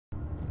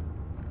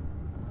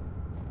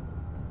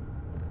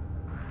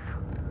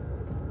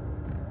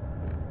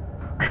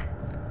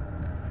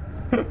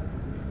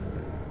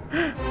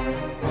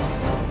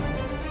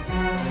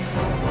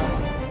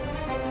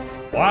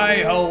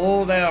Why,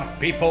 hello there,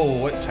 people.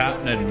 What's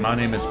happening? My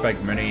name is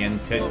Big Mooney,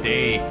 and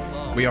today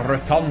we are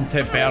returned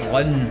to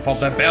Berlin for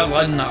the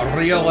Berlin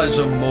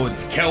Realism mode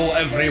Kill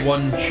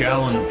Everyone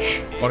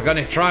challenge. We're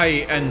gonna try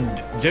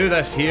and do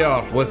this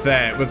here with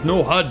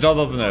no HUD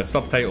other than the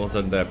subtitles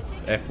and the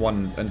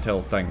F1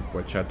 Intel thing,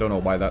 which I don't know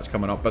why that's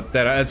coming up, but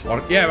there it is.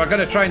 Yeah, we're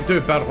gonna try and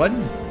do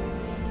Berlin,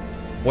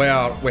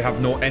 where we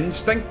have no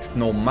instinct,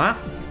 no map,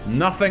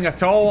 nothing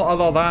at all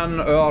other than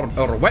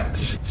our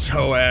wits.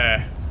 So,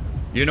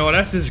 you know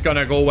this is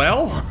gonna go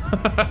well.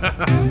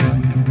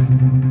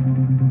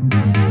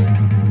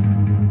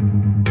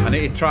 I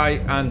need to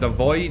try and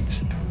avoid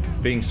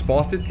being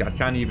spotted. I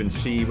can't even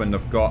see when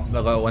they've got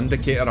the little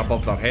indicator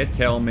above their head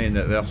telling me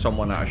that there's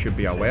someone that I should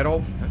be aware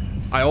of.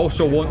 I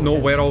also won't know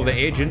where all the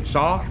agents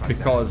are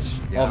because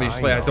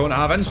obviously I don't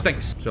have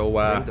instincts. So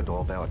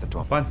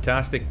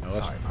fantastic.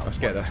 Let's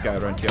get this guy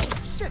around here.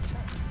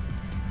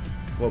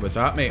 What was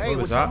that, mate? What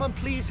was that? Someone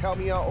please help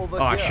me out over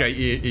Oh here. shit,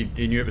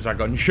 he knew it was a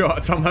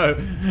gunshot somehow.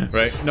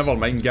 Right, never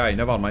mind, guy,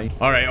 never mind.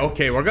 Alright,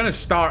 okay, we're gonna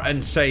start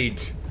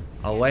inside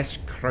a less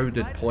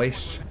crowded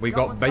place. We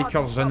got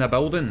bikers in the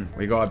building.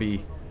 We gotta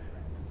be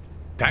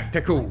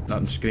tactical.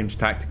 Nothing screams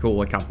tactical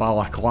like a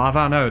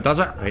balaclava now, does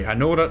it? Right, I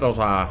know that there's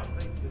a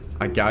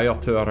guy or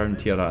two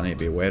around here that I need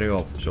to be wary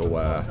of. So,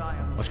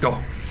 let's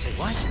go. Say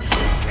what?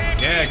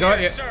 Yeah, got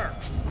you.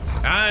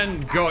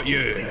 And got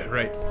you.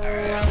 Right.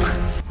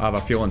 I have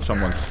a feeling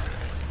someone's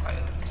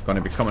gonna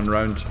be coming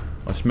round.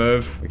 Let's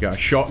move. We got a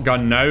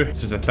shotgun now.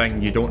 This is the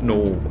thing, you don't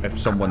know if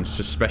someone's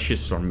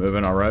suspicious or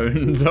moving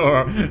around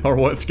or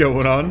what's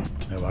going on.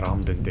 Now we're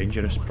armed and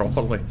dangerous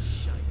properly.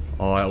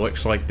 Oh, it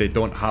looks like they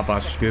don't have a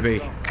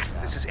Scooby.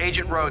 This is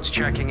Agent Rhodes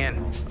checking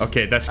in.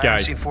 Okay, this I guy.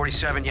 haven't seen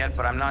 47 yet,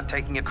 but I'm not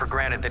taking it for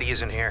granted that he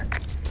isn't here.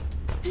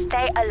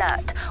 Stay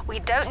alert. We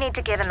don't need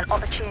to give him an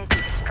opportunity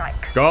to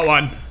strike. Got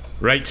one.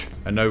 Right,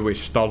 and now we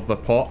stir the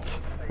pot.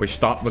 We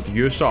start with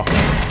you, sir.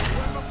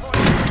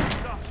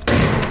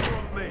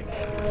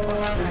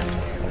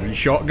 A wee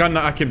shotgun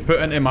that I can put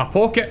into my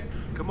pocket.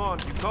 Come on,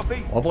 you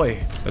copy?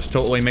 Lovely. This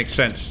totally makes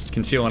sense,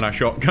 concealing a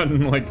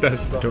shotgun like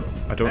this.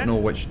 I don't know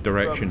which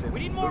direction. We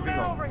need more men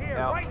over here,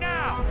 right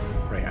now!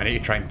 Right, I need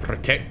to try and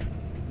protect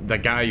the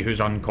guy who's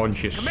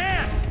unconscious.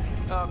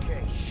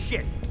 Okay,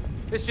 shit.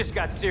 This just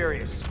got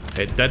serious.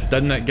 It did,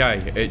 didn't it, guy?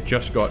 It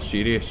just got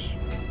serious.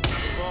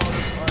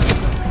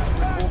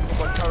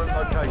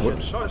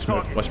 Whoops, let's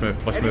move, let's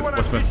move, let's move,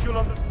 let's move.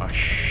 Ah,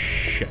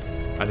 shit.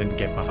 I didn't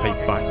get my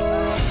pipe back.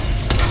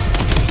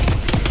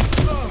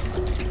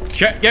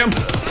 Shit, get him!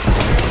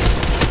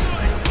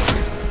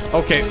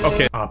 Okay,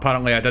 okay. Ah,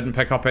 apparently I didn't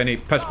pick up any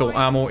pistol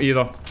ammo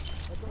either.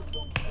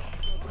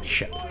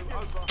 Shit.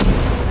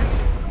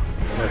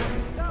 Move,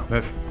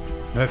 move,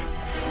 move.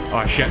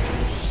 Ah, shit.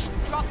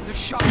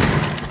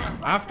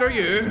 After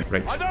you.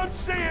 Right. I don't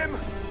see him!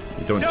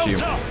 You don't see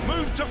him.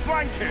 Move to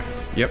flank him!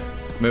 Yep.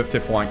 Move to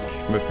flank.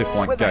 Move to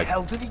flank. Where the Guy.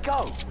 hell did he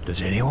go?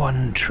 Does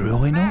anyone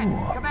truly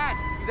know? Command,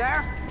 you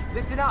there?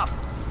 Listen up.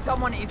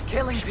 Someone is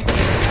killing people.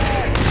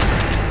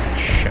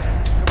 Shit.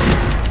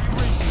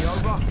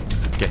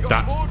 Get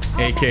that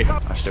AK.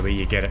 That's the way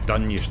you get it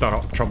done. You start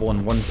up trouble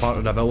in one part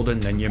of the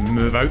building, then you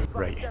move out.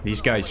 Right.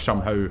 These guys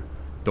somehow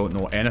don't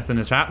know anything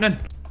is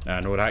happening. I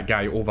know that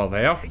guy over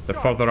there. The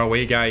further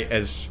away guy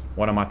is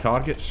one of my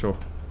targets, so.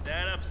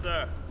 Stand up,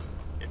 sir.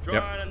 You're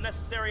drawing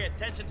unnecessary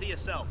attention to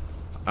yourself.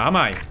 Am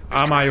I?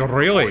 Am I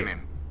really?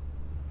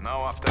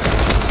 No update.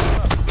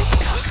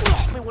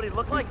 Tell me what he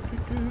looked like.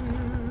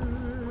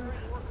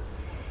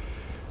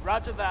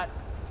 Roger that.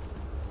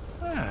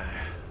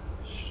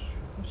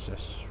 What's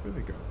this? Where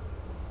we go?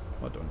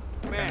 Hold on.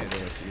 I Man, can't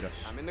really see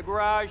this. I'm in the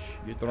garage.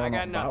 You I drawing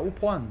got up nothing. battle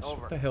plans?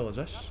 Over. What the hell is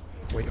this?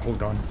 Wait,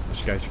 hold on.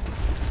 This guy's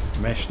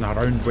messing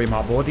around with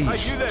my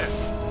bodies. Hey, you there?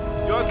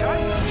 You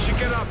okay? You should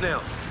get up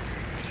now.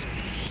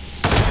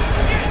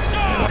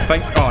 I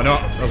think. Oh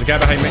no, there's a guy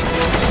behind me.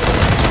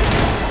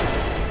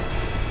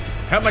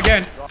 Hit him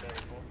again.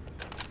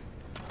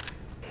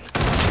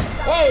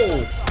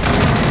 Whoa!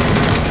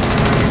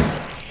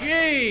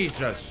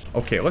 Jesus.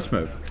 Okay, let's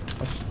move.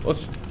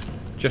 Let's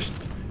just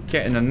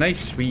get in a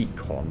nice wee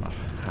corner.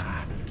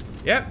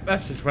 Yep,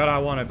 this is where I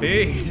want to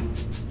be.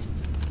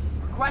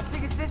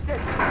 Requesting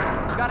assistance.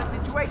 We've got a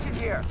situation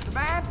here.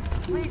 Command,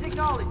 please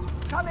acknowledge.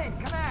 Come in,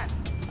 command.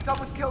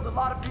 Someone's killed a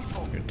lot of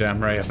people. You're damn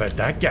right about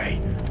that guy.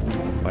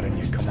 Why don't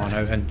you come on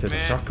out into the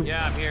circle?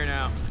 Yeah, I'm here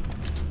now.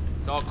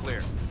 It's all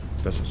clear.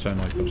 Doesn't sound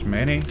like there's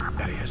many.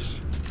 There he is.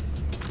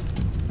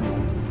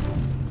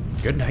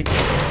 Good night.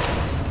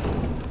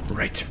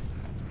 Right.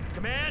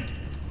 Command,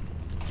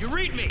 you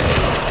read me.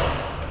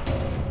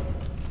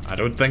 I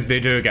don't think they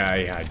do,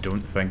 guy. I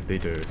don't think they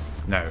do.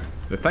 Now,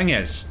 the thing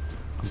is,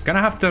 I'm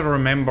gonna have to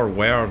remember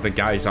where the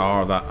guys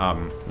are that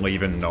I'm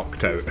leaving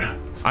knocked out.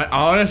 I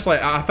honestly,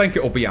 I think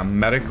it'll be a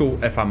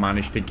miracle if I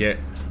manage to get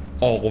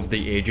all of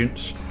the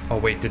agents. Oh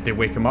wait, did they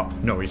wake him up?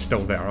 No, he's still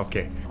there,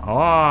 okay.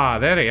 Ah,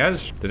 there he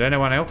is. Did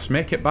anyone else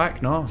make it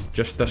back? No,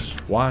 just this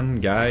one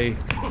guy.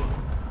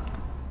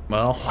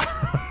 Well,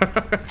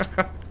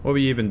 What were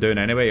you even doing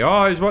anyway? Oh,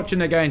 I was watching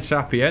the guy in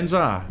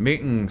Sapienza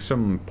making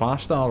some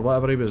pasta or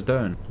whatever he was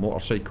doing.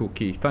 Motorcycle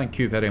key. Thank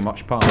you very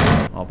much, pal.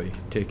 I'll be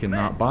taking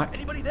that back.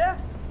 Anybody there?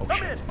 Oh Come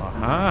shit. in.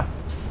 Aha.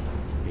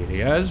 Here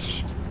he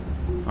is.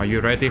 Are you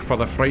ready for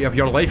the fright of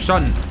your life,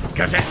 son?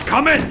 Cause it's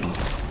coming!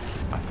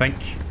 I think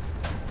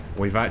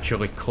we've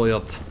actually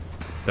cleared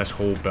this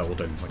whole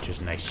building, which is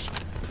nice.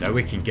 Now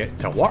we can get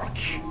to work.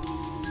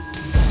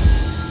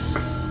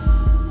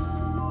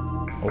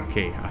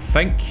 Okay, I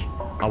think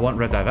I want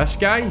rid of this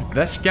guy.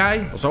 This guy.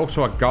 There's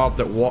also a guard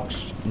that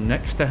walks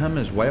next to him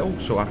as well.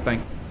 So I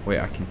think... Wait,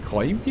 I can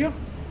climb here?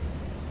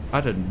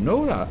 I didn't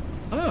know that.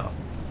 Oh.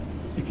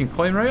 You can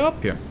climb right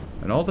up here.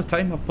 And all the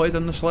time I've played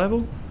on this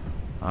level,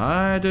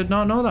 I did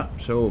not know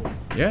that. So,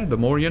 yeah, the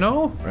more you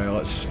know. Right,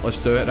 let's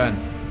do it then.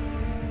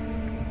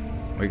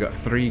 We got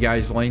 3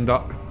 guys lined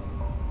up.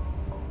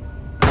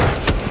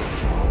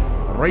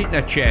 Right in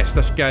the chest.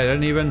 This guy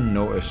didn't even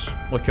notice.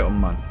 Look at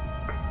him, man.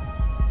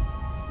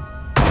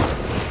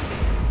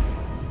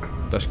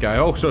 This guy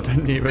also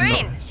didn't even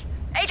notice.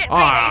 Agent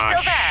Green, are you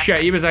still there?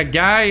 Shit, he was a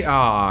guy?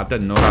 Ah, I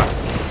didn't know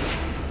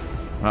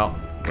that. Well,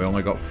 we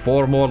only got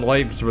 4 more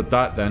lives with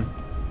that then.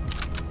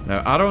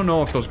 Now, I don't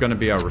know if there's going to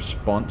be a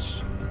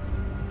response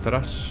to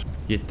this.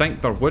 You'd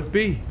think there would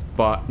be,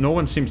 but no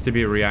one seems to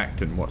be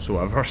reacting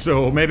whatsoever,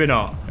 so maybe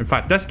not. In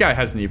fact, this guy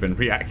hasn't even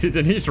reacted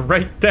and he's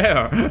right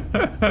there.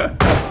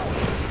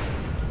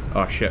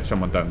 Oh shit,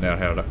 someone down there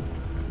heard it.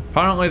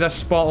 Apparently this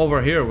spot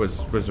over here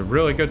was a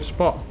really good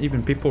spot.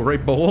 Even people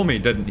right below me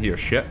didn't hear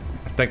shit.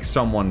 I think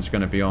someone's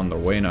gonna be on their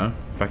way now.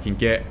 If I can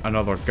get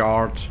another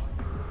guard,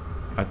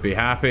 I'd be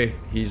happy.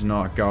 He's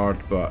not a guard,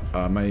 but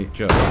I might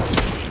just...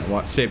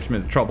 What saves me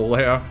the trouble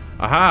there?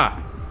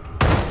 Aha!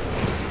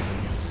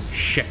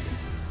 Shit.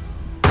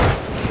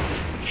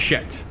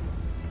 Shit.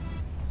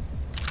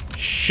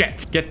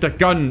 Shit. Get the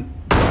gun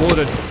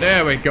loaded.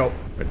 There we go.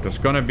 But there's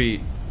gonna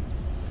be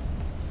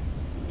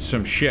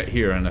some shit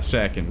here in a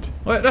second.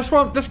 Look,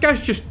 this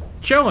guy's just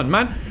chilling,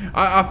 man.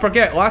 I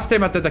forget, last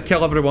time I did a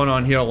kill everyone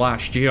on here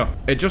last year,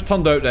 it just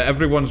turned out that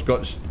everyone's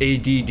got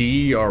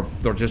ADD or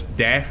they're just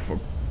deaf or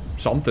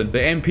something. The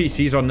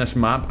NPCs on this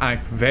map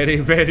act very,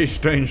 very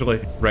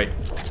strangely. Right.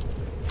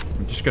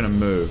 I'm just gonna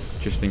move,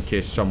 just in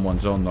case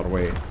someone's on their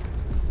way.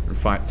 In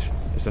fact,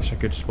 is this a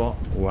good spot?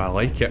 Oh, I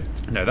like it.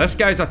 Now, this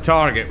guy's a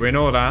target, we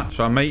know that.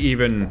 So I might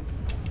even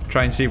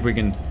try and see if we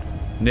can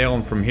nail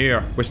him from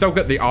here. We still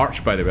got the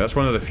arch, by the way. That's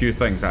one of the few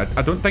things. I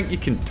don't think you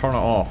can turn it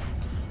off.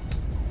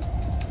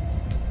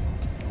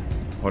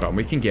 Hold on,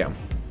 we can get him.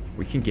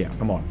 We can get him.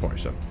 Come on,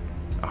 47.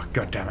 Oh,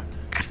 god damn it.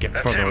 He's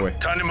getting further away.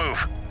 Time to move.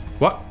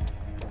 What?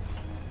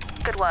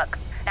 Good work.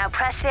 Now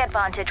press the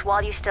advantage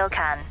while you still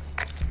can.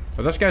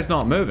 But this guy's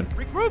not moving.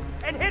 Regroup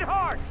and hit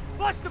hard.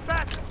 Bust the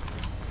bastard.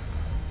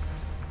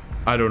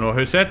 I don't know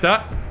who said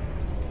that.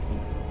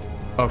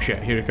 Oh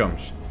shit, here he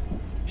comes.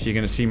 Is he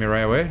gonna see me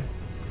right away?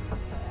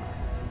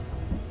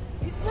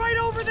 He's right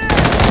over there.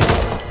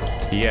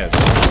 He is.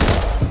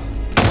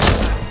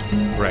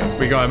 Right,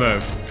 we gotta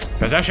move.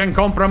 Position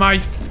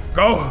compromised.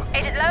 Go!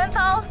 Agent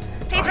Lowenthal,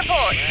 please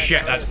report.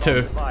 Shit, that's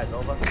 2.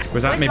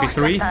 Was that We've maybe lost a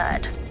 3?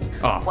 third.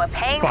 Oh, We're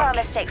paying for our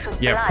mistakes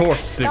with yeah, blood. of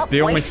course. Stop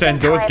They only wasting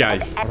send those time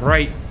guys. with-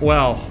 Right,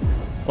 well,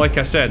 like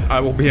I said, I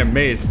will be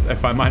amazed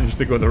if I manage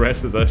to go the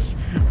rest of this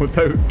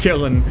without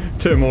killing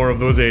 2 more of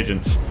those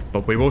agents.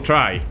 But we will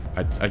try.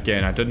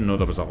 Again, I didn't know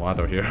there was a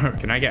ladder here.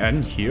 Can I get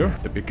in here?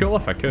 It'd be cool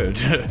if I could.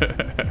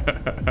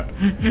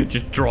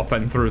 Just drop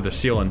in through the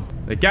ceiling.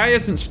 The guy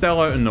isn't still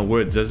out in the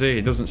woods, is he?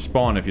 He doesn't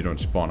spawn if you don't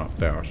spawn up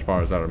there, as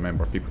far as I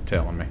remember people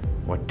telling me.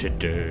 What to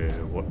do,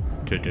 what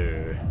to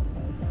do.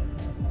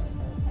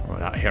 Oh,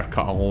 that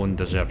haircut alone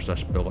deserves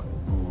this bullet.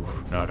 Ooh,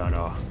 no, no,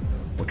 no.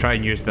 We'll try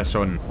and use this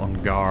on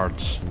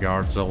guards.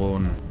 Guards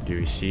alone. Do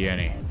we see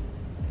any?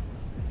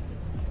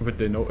 Would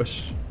they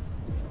notice?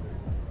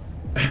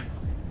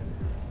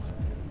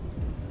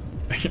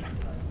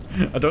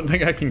 I don't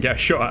think I can get a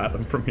shot at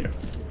them from here.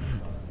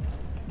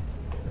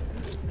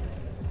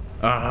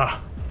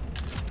 Ah.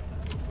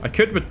 I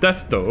could with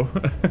this though.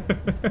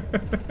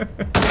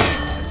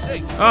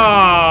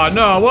 Ah,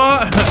 no,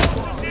 what?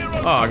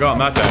 Oh, I got him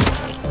that time.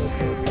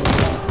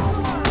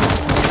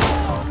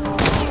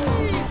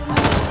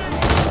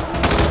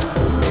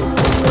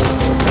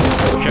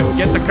 Shit,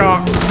 get the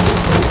car.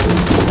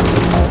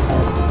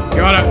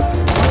 Got it.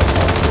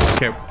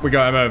 Okay, we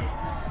gotta move.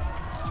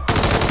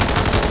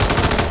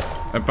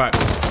 In fact,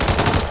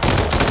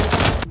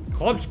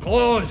 club's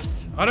closed.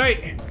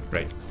 Alright.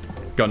 Right.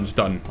 Gun's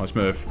done. Let's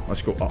move.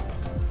 Let's go up.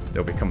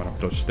 They'll be coming up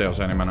those stairs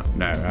any minute.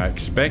 Now, I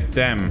expect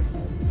them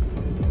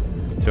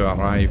to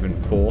arrive in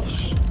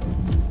force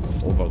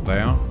over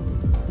there.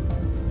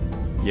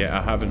 Yeah,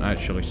 I haven't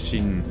actually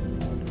seen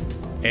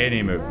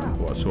any movement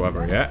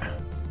whatsoever yet.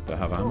 Do I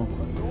have ammo?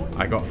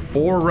 I got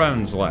 4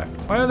 rounds left.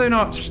 Why are they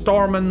not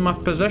storming my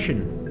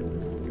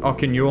position? Oh,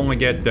 can you only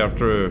get there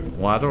through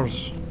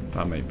ladders?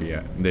 That might be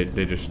it.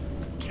 They just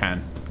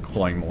can't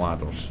climb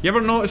ladders. You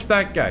ever noticed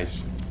that,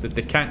 guys? That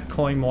they can't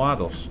climb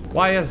ladders?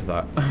 Why is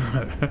that?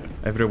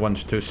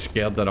 Everyone's too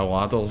scared of the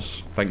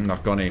ladders, thinking they're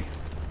gonna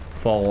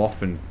fall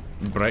off and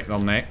break their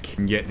neck,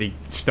 and yet they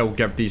still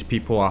give these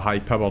people a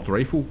high-powered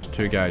rifle. There's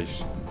two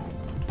guys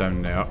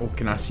down there. Oh,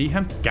 can I see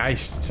him?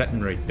 Guy's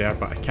sitting right there,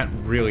 but I can't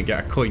really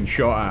get a clean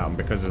shot at him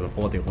because of the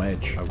bloody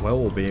ledge. I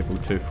will be able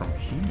to from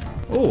here.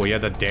 Oh, he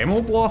had a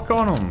demo block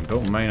on him.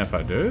 Don't mind if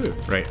I do.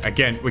 Right,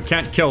 again, we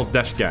can't kill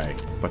this guy,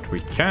 but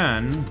we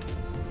can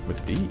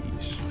with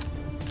these.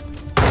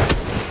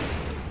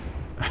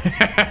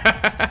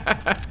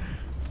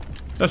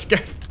 This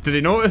guy, did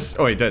he notice?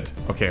 Oh, he did.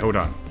 Okay, hold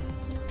on.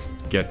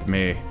 Get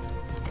me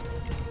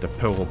the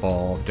pool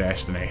ball of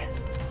destiny.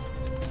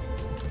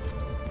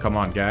 Come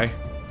on, guy.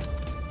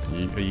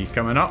 Are you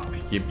coming up?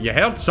 You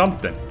heard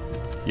something.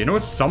 You know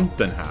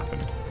something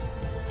happened.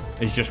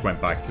 He's just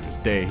went back to his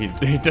day.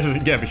 He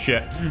doesn't give a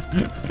shit.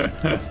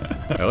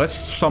 Right, let's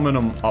summon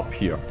him up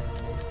here.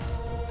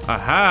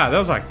 Aha,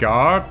 there's a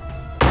guard.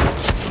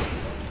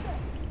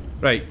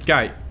 Right,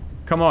 guy.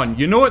 Come on.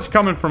 You know it's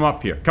coming from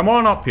up here. Come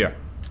on up here.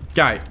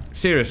 Guy,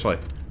 seriously.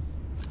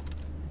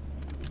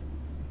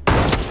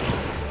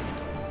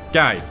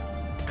 Guy,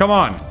 come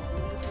on.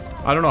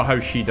 I don't know how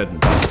she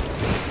didn't.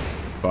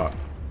 But,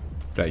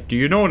 right, do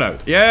you know now?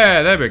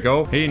 Yeah, there we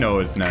go. He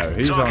knows now.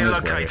 He's on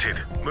his way.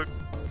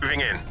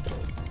 Moving in.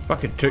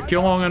 Fucking took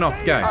you long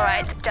enough, guy.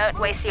 Alright, don't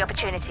waste the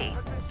opportunity.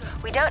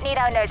 We don't need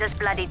our noses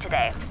bloody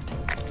today.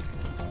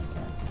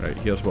 Right,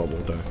 here's what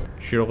we'll do.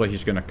 Surely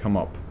he's gonna come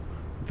up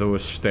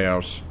those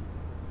stairs.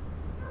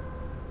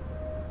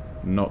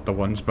 Not the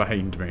ones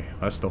behind me.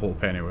 That's the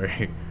hope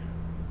anyway.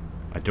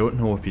 I don't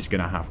know if he's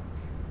gonna have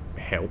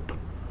help.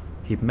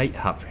 He might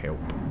have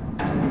help.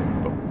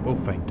 But we'll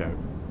find out.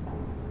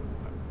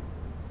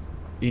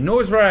 He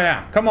knows where I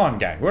am. Come on,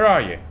 guy. Where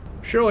are you?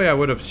 Surely I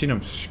would have seen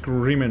him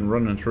screaming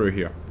running through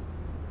here.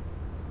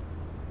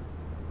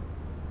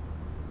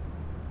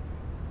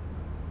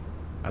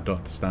 I don't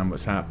understand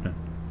what's happening.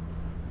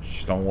 It's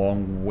just a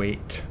long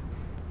wait.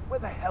 Where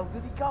the hell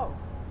did he go?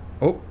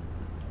 Oh.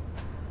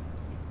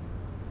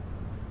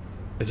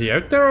 Is he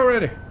out there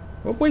already?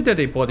 What way did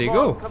he bloody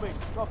go? Come in,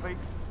 copy.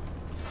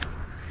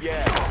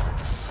 Yeah.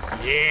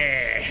 Do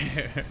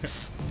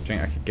you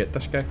think I could get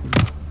this guy from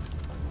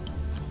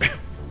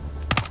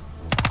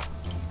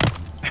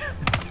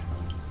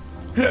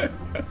here?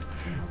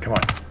 Come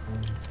on.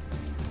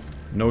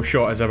 No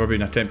shot has ever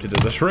been attempted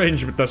at this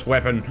range with this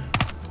weapon.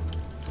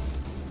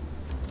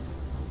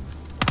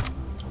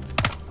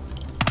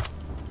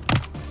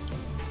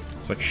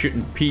 It's like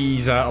shooting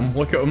peas at him.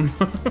 Look at him.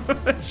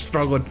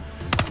 Struggling.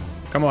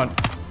 Come on.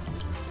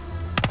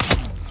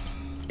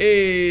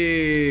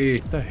 Hey!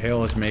 What the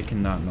hell is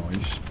making that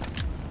noise?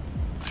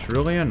 It's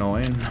really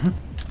annoying.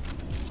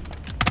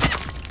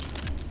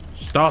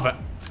 Stop it!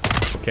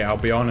 Okay, I'll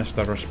be honest,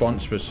 the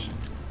response was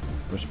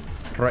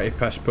pretty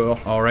piss poor.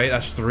 Alright,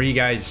 that's 3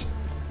 guys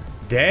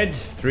dead,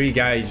 3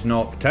 guys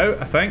knocked out,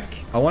 I think.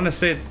 I want to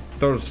say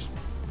there's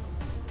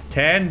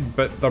 10,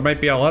 but there might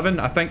be 11.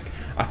 I think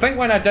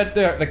when I did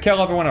the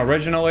kill everyone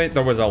originally,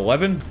 there was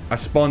 11. I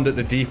spawned at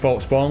the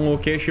default spawn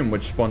location,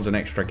 which spawns an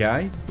extra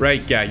guy.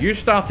 Right, guy, you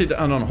started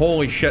an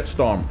unholy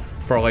shitstorm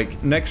for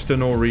like next to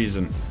no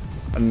reason.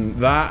 And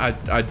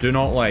that I do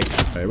not like.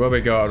 Right, what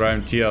we got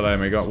around here then?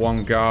 We got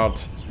 1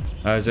 guard.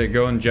 How's it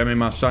going, Jimmy,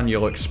 my son? You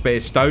look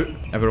spaced out.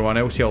 Everyone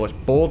else here looks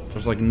bored.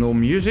 There's like no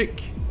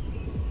music.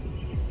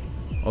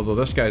 Although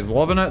this guy's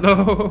loving it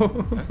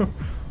though.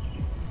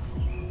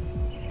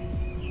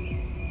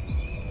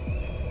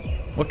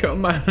 Look at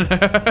him, man.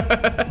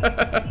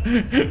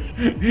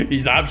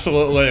 He's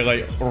absolutely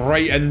like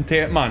right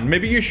into it, man.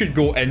 Maybe you should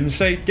go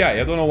inside, guy.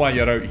 I don't know why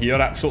you're out here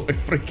absolutely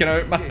freaking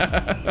out,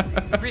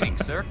 man.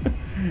 Greetings, sir.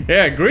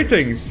 Yeah,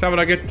 greetings. Having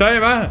a good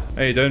time, huh?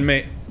 How you doing,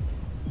 mate?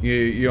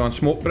 You on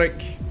smoke break?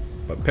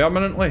 But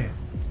permanently?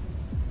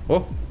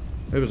 Oh,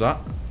 who was that?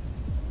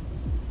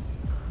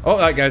 Oh,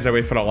 that guy's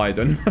away for a lie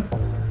down.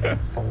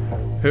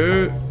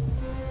 Who?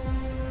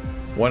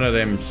 One of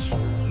them's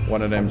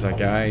a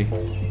guy.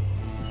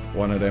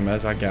 One of them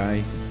is a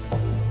guy.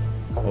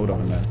 Hold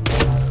on then.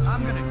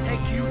 I'm gonna take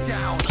you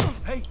down.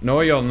 Hey.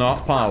 No, you're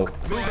not, pal.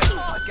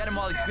 Get him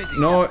while he's busy.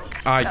 No,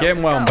 I get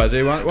him while I'm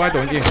busy. Why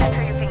don't you?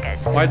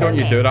 Why don't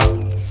you do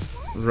that?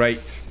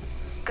 Right.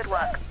 Good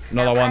work.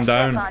 Another one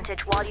down.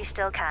 Advantage while you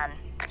still can.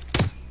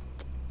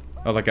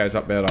 Other guy's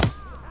up there.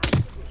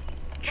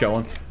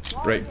 Chilling.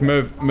 Right,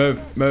 move.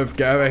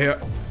 Get out of here.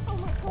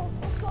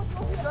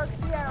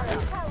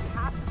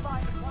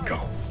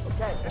 Go.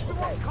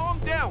 Calm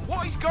down.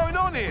 What is going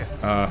on here?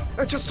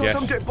 I just saw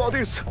some dead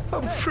bodies.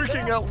 I'm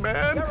freaking out,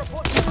 man.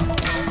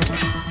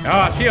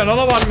 Ah, I see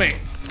another one, mate.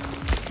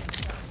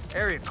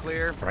 Area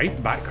clear.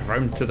 Right back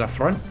round to the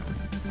front.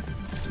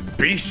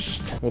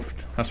 Beast. Oof,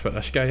 that's what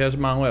this guy is,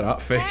 man. Look at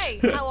that face.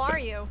 Hey, how are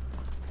you?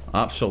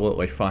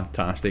 Absolutely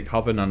fantastic.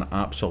 Having an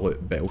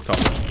absolute belter.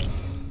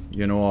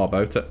 You know all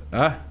about it.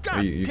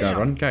 You gotta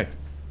run, guy.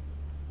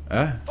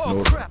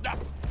 No. Crap.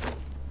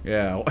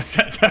 Yeah, what's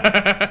it?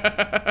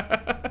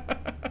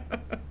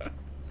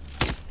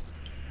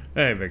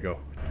 There we go.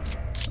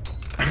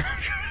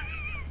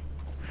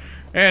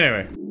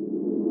 Anyway.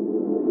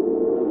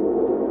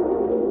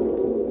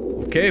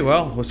 Okay,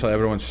 well, looks like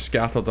everyone's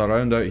scattered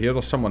around out here.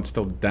 There's someone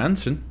still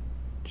dancing.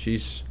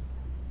 She's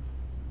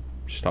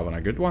just having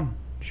a good one.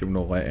 She'll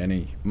not let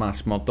any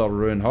mass murder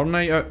ruin her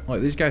night out.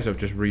 Like, these guys have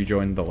just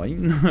rejoined the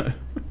line.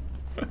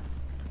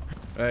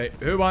 Right,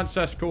 who wants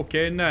this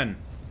cocaine then?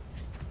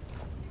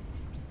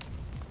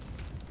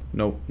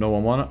 No, no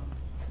one want it?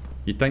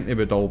 You'd think they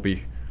would all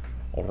be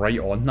right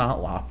on that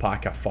like a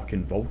pack of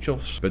fucking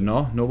vultures. But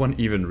no, no one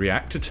even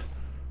reacted.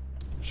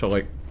 So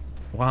like,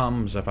 what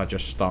happens if I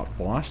just start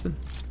blasting?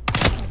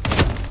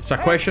 It's a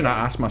question I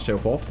ask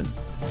myself often.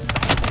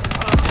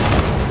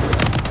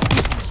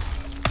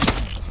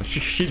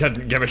 She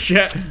didn't give a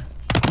shit.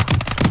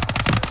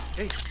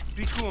 Hey,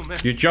 be cool, man.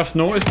 You just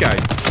noticed, guy.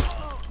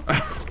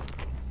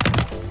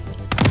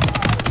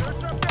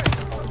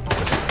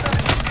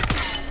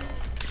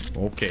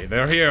 Okay,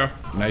 they're here.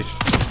 Nice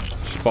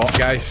spot,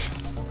 guys.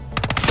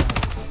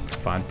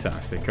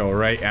 Fantastic.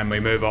 Alright, and we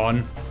move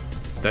on.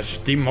 The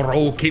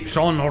steamroll keeps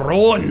on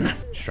rolling.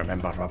 Just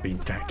remember, I've been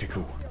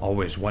tactical.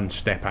 Always one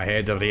step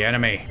ahead of the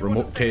enemy.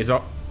 Remote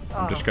taser.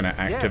 I'm just gonna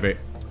activate.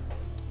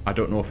 I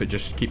don't know if it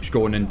just keeps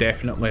going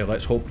indefinitely.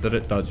 Let's hope that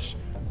it does.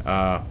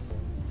 Cool.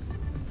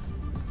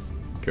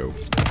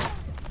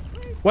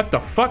 What the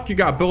fuck? You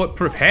got a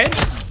bulletproof head?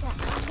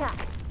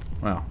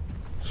 Well,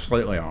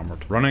 slightly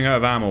armored. Running out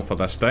of ammo for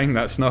this thing.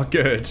 That's not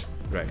good.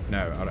 Right,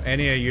 now, are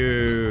any of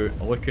you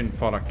looking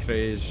for a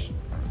craze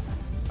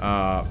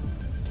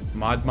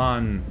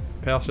madman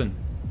person?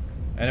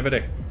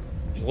 Anybody?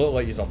 You look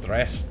like you're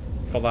dressed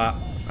for that.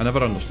 I never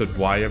understood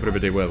why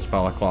everybody wears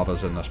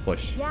balaclavas in this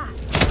place. Yeah.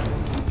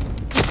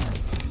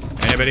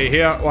 Anybody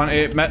here want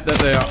to admit that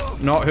they are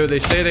not who they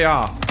say they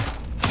are?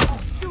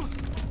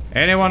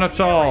 Anyone at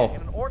all?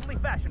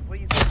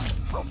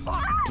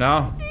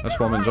 No? This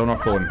woman's on her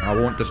phone. I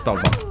won't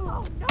disturb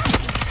her.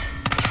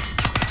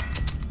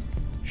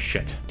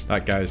 Shit.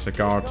 That guy's a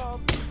guard.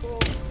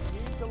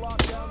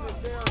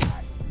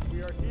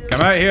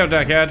 Come out here,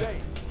 dickhead.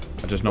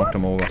 I just knocked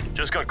him over.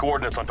 Just got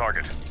coordinates on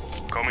target.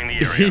 Combing the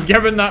area. Is he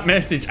giving that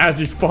message as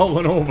he's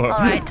falling over?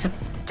 Alright,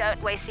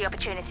 don't waste the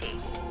opportunity.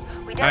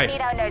 We don't need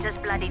our noses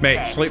bloody mate,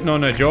 today. sleeping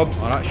on a job?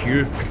 Oh, that's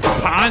you.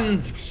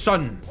 Panned,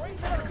 son.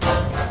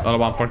 Another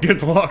one for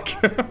good luck.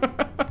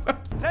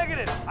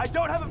 Negative. I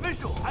don't have a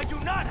visual. I do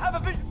not have a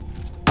visual.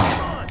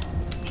 Come on.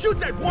 Shoot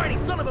that whiny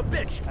son of a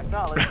bitch.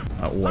 Acknowledge.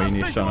 That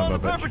whiny son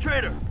of a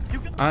bitch.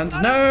 And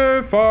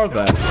now for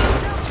this.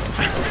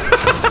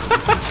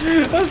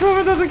 This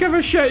woman doesn't give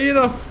a shit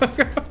either.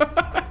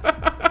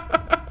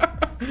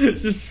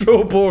 She's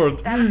so bored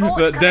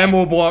that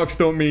demo blocks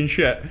don't mean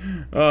shit.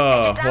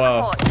 Oh,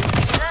 wow.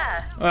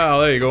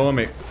 Well, there you go. Let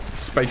me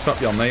spice up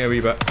your night a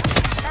wee bit.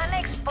 That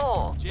makes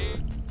 4.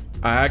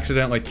 I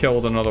accidentally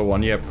killed another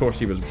one. Yeah, of course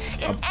he was.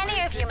 If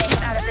any of you make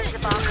it out of this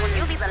debacle,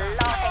 you'll be the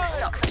laughing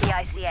stocks of the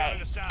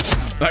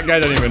ICA. That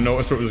guy didn't even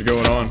notice what was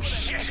going on.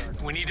 Shit.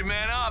 We need to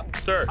man up.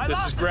 Sir,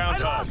 this is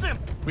Groundhog.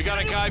 We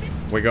got a guy.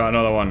 We got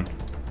another one.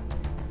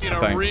 In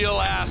a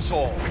real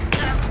asshole.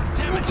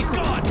 Damn it, he's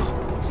gone.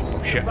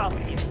 Oh shit.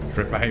 It's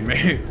right behind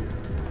me.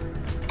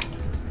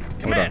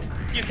 Come in.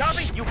 You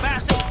copy? You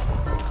bastard.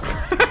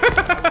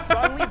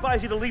 Strongly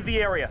advise you to leave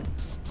the area.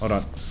 Hold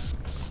on.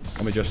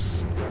 Let me just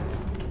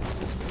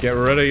get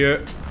rid of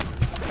you.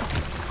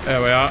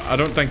 There we are. I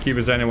don't think he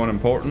was anyone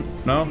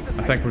important. No?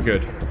 I think we're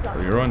good.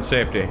 For your own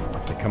safety.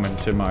 If they come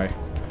into my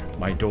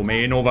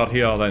domain over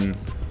here, then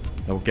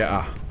they'll get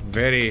a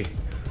very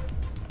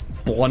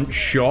blunt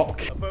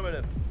shock.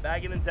 Affirmative.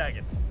 Bagging and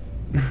tagging.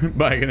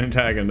 Bagging and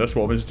tagging. This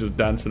woman's just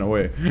dancing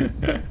away.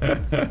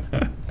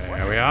 There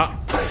we are.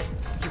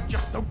 You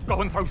just don't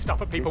go and throw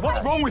stuff at people.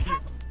 What's wrong with you?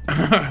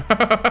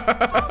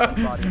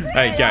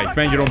 Hey, guys,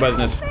 mind your own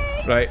business.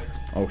 Right.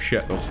 Oh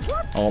shit, there's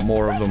a lot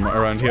more of them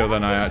around here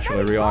than I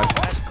actually realised.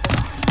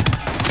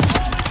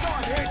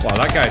 Wow,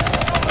 that guy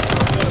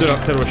stood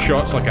up there with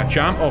shots like a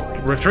champ. Oh,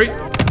 retreat.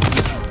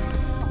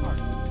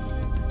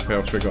 What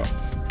else we got?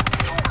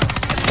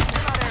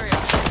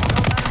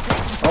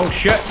 Oh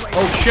shit,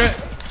 oh shit.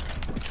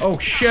 Oh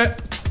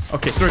shit.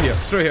 Okay, through here,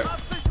 through here.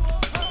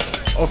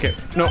 Okay,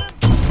 no.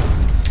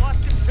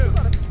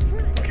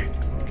 Okay.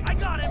 I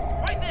got him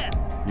right there.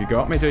 You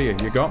got me, do you?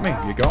 You got me,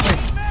 you got me.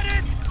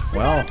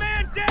 Well,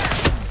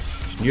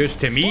 it's news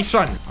to me,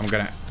 son. I'm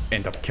gonna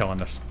end up killing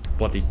this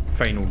bloody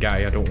final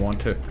guy. I don't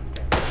want to.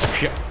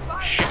 Shit,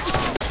 shit.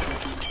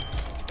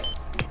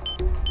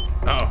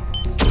 Uh-oh.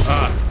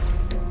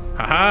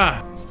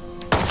 Haha.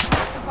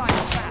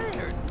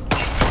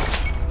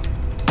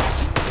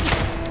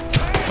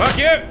 Fuck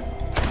you!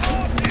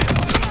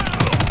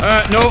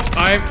 No,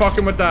 I ain't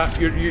fucking with that.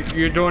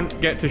 You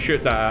don't get to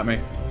shoot that at me.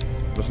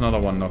 There's another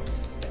one though.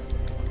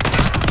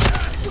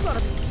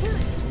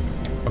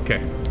 Okay.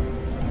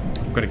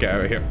 I'm gonna get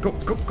out of here. Go,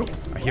 go, go.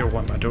 I hear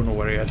one, but I don't know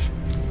where he is.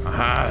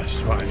 Aha, this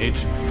is what I need.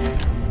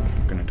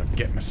 I'm gonna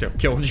get myself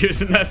killed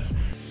using this.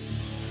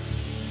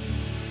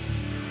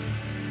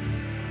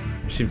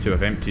 We seem to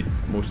have emptied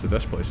most of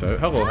this place out.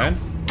 Hello, hen.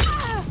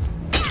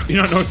 You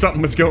don't know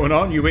something was going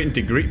on? You waiting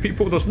to greet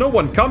people? There's no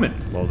one coming.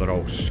 Well, they're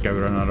all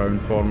scouring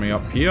around for me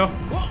up here.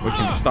 We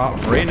can start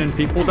raining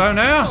people down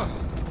there.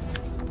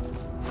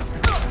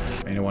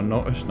 Anyone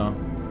notice? No.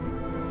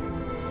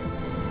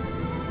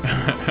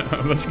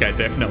 This guy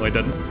definitely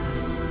didn't.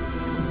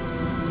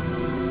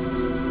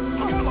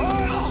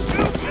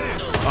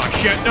 Oh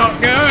shit, no,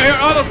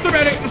 oh there's too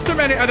many, there's too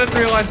many. I didn't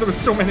realise there was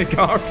so many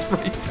guards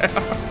right there.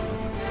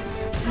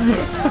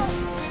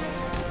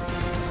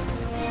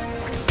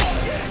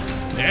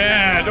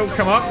 Yeah, don't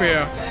come up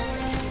here.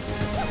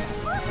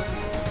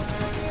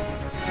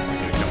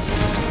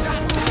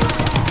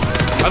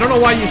 I don't know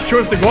why you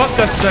chose to go up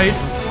this side.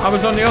 I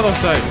was on the other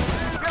side.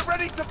 Get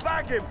ready to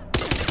bag him.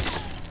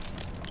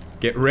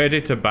 Get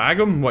ready to bag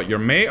him? What, your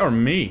mate or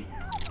me?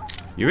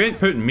 You ain't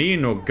putting me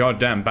in no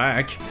goddamn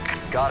bag.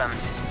 Got him.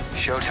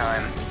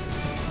 Showtime.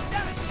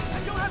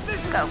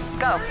 Go,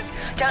 go.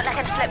 Don't let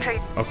him slip through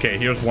Okay,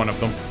 here's one of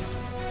them.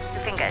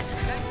 your fingers.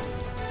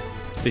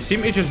 They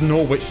seem to just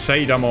know which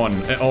side I'm on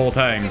at all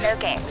times. No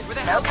games.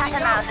 No cat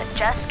and mouse.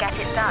 Just get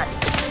it done.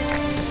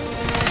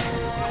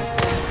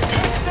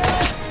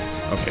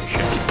 Okay,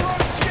 shit.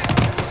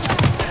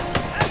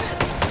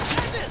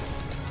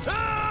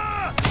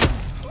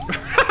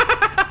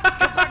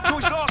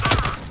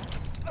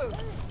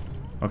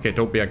 Okay,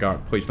 don't be a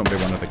guard. Please don't be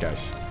one of the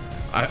guys.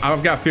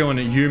 I've got a feeling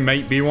that you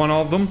might be one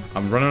of them.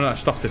 I'm running out of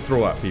stuff to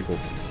throw at people.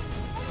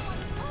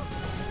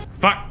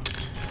 Fuck!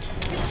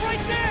 Right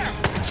there.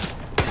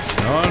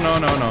 No, no,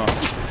 no, no.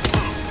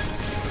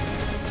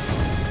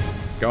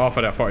 Go off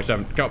of that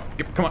 47. Go,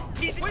 come on.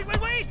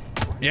 Wait.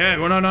 Yeah,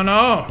 well, no, no,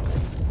 no.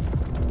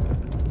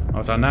 That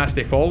was a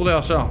nasty fall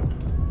there, sir.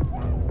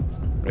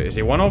 Right, is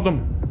he one of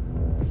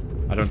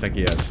them? I don't think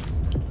he is.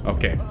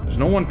 Okay, there's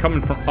no one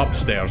coming from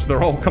upstairs.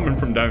 They're all coming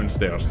from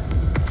downstairs.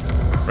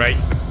 Right.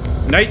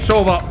 Night's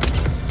over.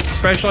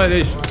 Especially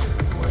these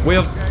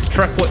weird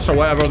triplets or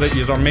whatever that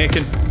yous are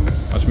making.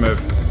 Let's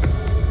move.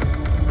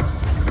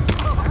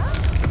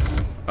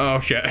 Oh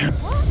shit.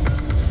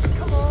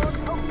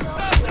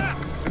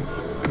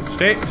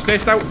 Stay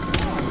still.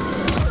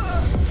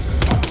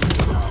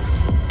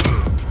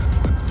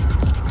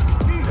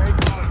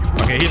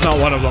 Okay, he's not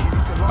one of them.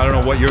 I don't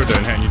know what you're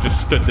doing, Hen. You just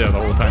stood there the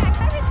whole time.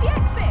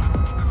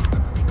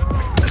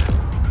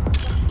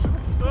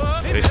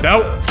 Stay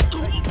still.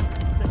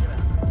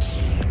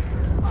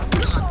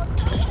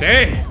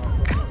 Stay.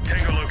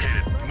 Tango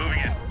located. Moving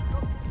in.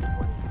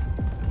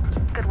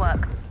 Good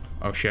work.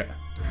 Oh shit.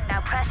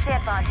 Now press the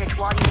advantage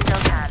while you still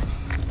can.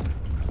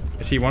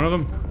 Is he one of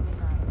them?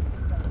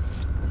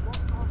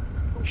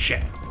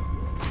 Shit.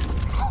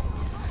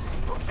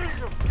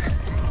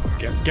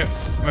 Get,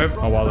 move.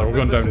 Oh wow, they're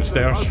going down the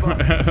stairs.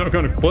 They're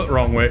going to split the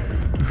wrong way.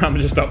 I'm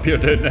just up here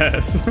doing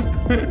this.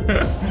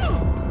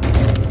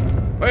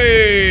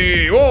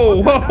 Hey!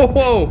 Whoa, whoa,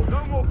 whoa!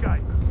 No more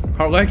guys.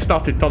 Her legs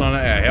started turning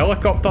into a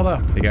helicopter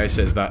there. The guy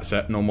says that's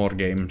it, no more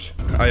games.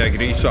 I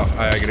agree, sir,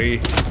 I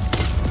agree.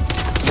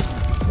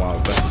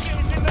 Wow, this is...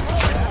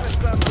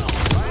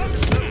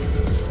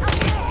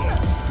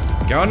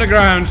 Get on the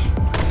ground.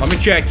 Let me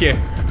check you.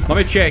 Let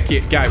me check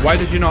you. Guy, why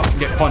did you not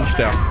get punched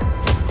there?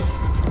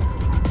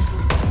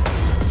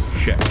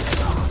 Shit.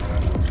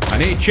 I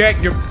need to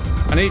check your...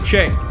 I need to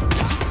check.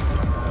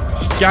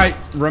 Guy,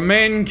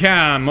 remain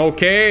calm,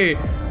 okay?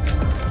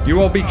 You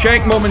will be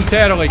checked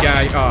momentarily,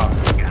 guy. Ah,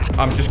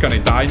 I'm just gonna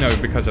die now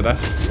because of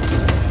this.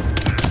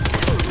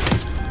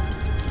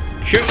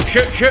 Shoot,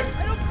 shoot, shoot.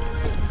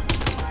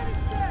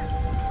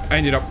 I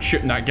ended up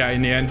shooting that guy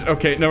in the end.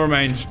 Okay, never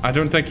mind. I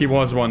don't think he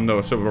was one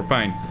though, so we're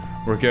fine.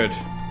 We're good.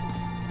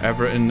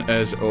 Everything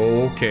is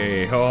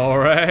okay.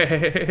 Alright.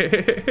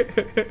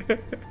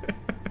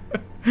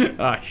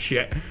 Ah,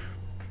 shit.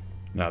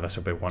 Nah, this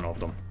will be one of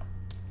them.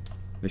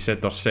 They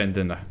said they're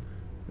sending the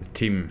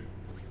team.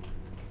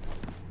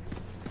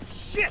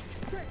 Shit.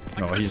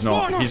 No, he's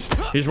not.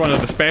 He's one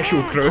of the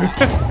special crew.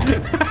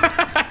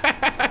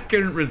 I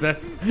couldn't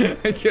resist.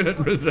 I couldn't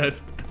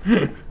resist.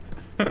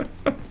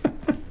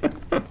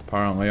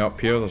 Apparently up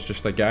here there's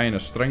just a guy in a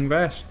string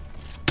vest.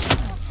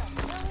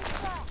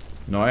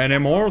 Not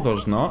anymore,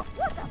 there's not.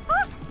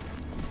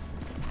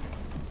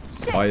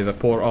 By the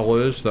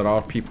Portaloos, there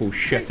are people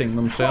shitting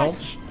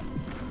themselves.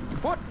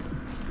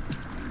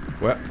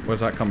 What? Where's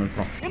that coming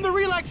from? In the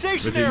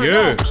relaxation Was it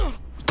area. you?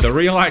 The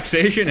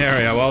relaxation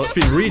area. Well, it's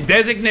been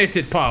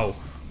redesignated, pal.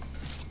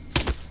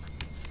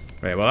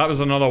 Right, well, that was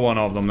another one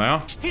of them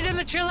now. He's in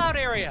the chill out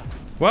area.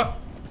 What?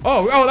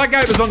 Oh, that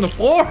guy was on the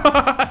floor.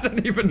 I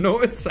didn't even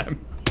notice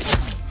him.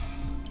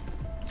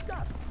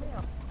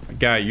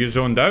 Guy, you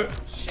zoned out?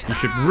 You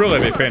should really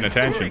be paying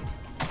attention.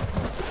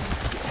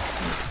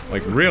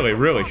 Like, really,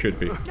 really should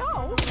be.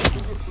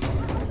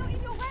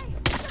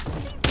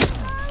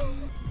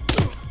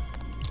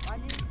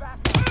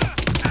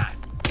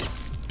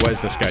 What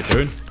is this guy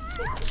doing?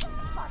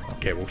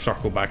 Okay, we'll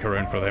circle back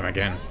around for them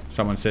again.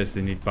 Someone says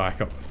they need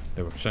backup.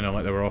 They were sounding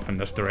like they were off in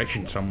this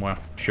direction somewhere.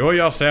 Show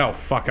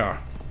yourself, fucker.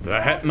 The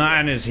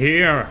Hitman is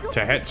here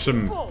to hit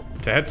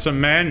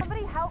some men.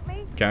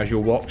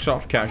 Casual walk,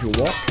 sir. Casual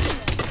walk.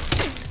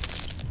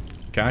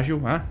 Casual,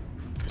 huh?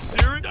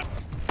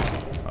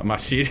 Am I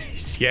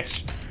serious?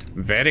 Yes.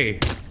 Very.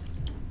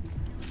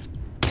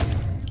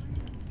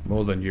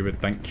 More than you would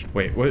think.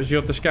 Wait, what is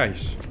your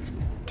disguise?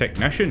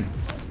 technician.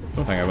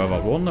 Don't think I've ever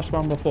worn this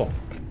one before.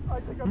 I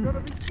think I'm gonna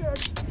be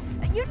sick.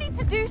 You need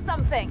to do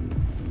something.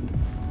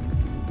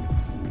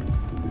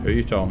 Who are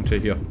you talking to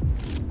here?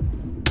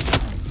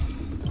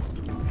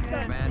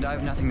 Command, I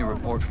have nothing to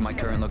report from my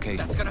current location.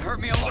 That's gonna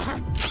hurt me a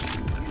lot.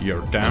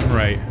 You're damn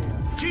right.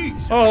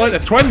 Jeez. Oh, look,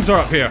 the twins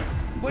are up here.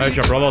 How's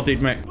your brother,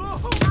 did mate?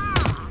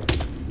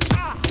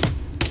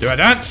 Do a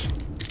dance?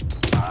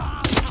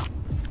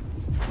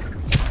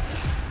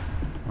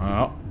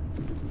 Well,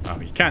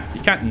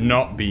 you can't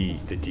not be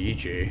the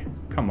DJ.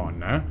 Come on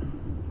now.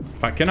 In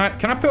fact, can I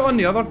put on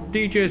the other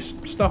DJ's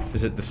stuff?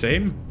 Is it the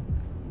same?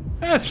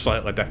 It's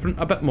slightly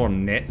different. A bit more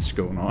nets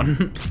going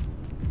on.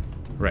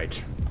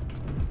 Right.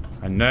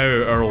 And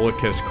now our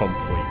look is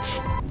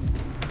complete.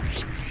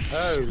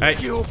 Oh, hey.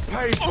 you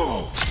pay.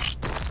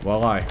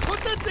 Well, I. Put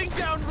that thing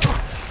down.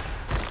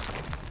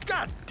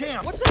 God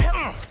damn! What the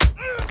hell?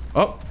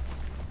 Oh.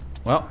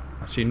 Well,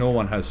 I see no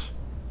one has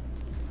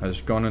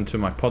gone into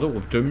my puddle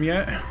of doom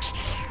yet.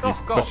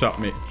 What's up,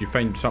 mate? Do you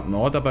find something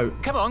odd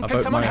about Come on, can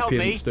someone my help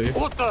appearance, me? do you?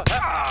 What the?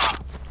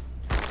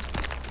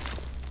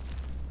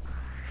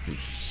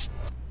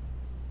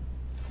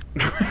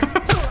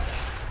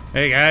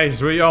 Hey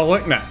guys, what are y'all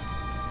looking at?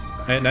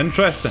 Ain't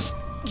interesting.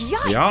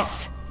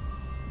 Yikes!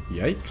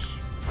 Yeah. Yikes.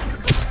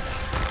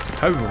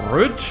 How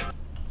rude.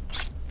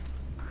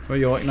 What are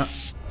you looking at?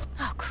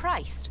 Oh,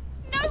 Christ.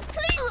 No,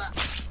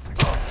 please!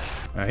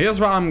 Now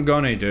here's what I'm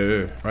gonna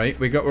do, right?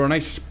 We're a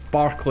nice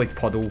sparkly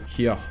puddle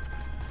here.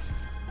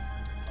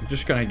 I'm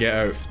just gonna get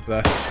out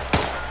this.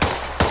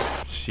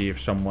 See if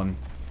someone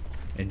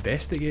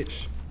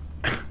investigates.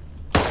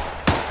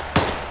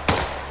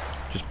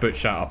 Just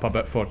butch that up a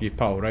bit for you,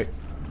 pal, right?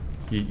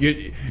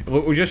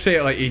 We'll just say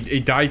it like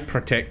he died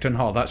protecting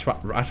her. That's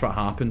what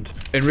happened.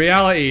 In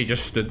reality, he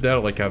just stood there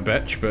like a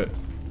bitch, but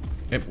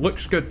it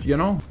looks good, you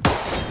know.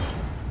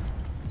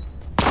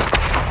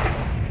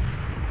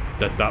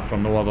 Did that for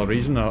no other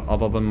reason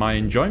other than my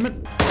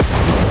enjoyment.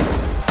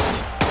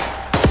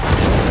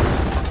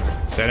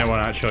 Is anyone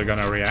actually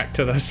gonna react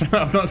to this?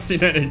 I've not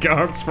seen any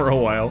guards for a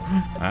while.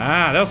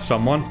 Ah, there's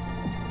someone.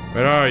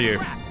 Where are you,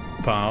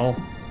 pal?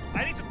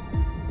 I need to.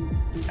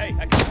 Hey,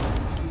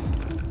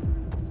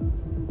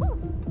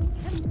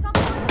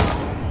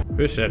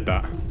 Who said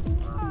that?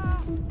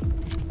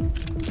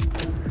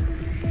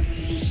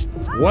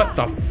 What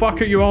the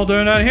fuck are you all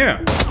doing down here?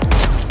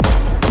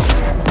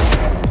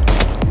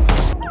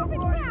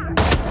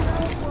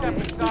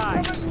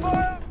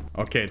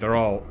 Okay, they're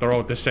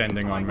all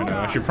descending on me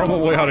now. I should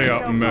probably hurry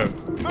up and move.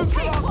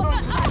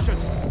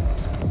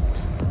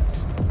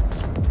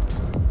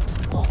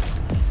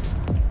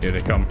 Here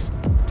they come.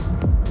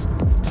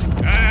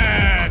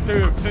 Ah,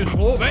 too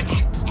slow,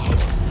 bitch.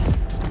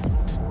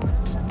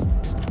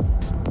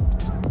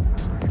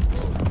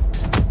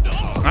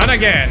 And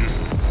again.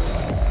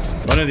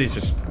 One of these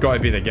has got to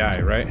be the guy,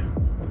 right?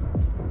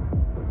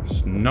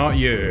 It's not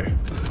you.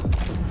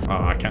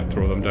 Oh, I can't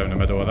throw them down the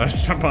middle of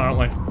this,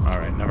 apparently.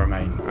 Alright, never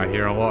mind. I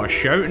hear a lot of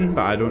shouting,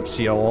 but I don't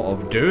see a lot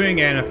of doing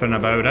anything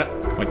about it.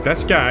 Like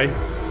this guy.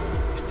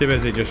 He's too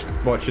busy just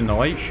watching the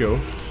light show.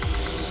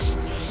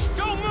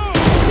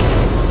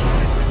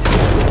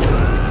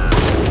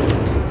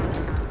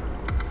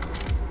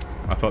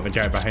 I thought the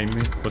guy behind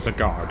me was a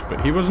guard,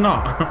 but he was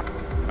not.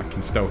 I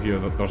can still hear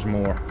that there's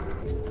more.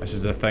 This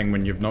is the thing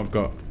when you've not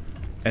got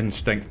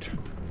instinct.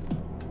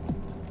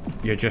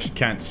 You just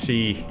can't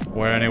see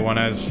where anyone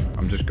is.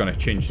 I'm just gonna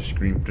change the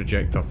screen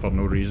projector for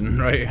no reason,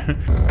 right?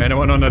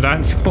 Anyone on the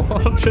dance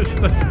floor?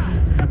 Just this.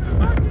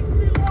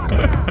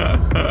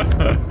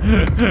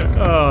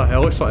 Oh, it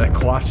looks like a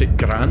classic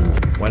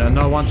Grand. Went in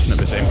there once and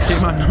it was empty,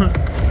 man.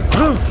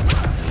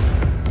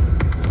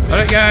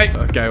 Alright, guy.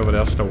 That guy over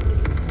there still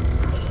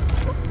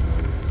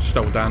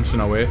dancing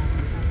away.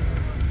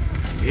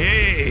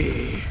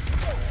 Yay!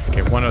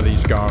 Okay, one of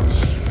these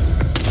guards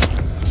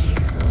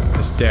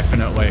is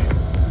definitely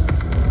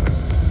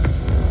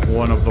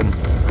one of them.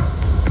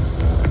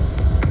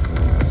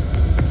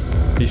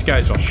 These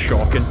guys are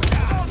shocking.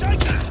 I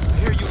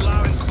hear you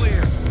loud and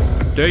clear.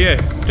 Do you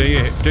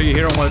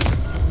hear them loud?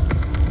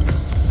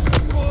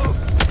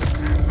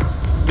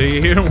 Do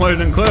you hear them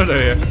loud and clear, do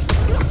you?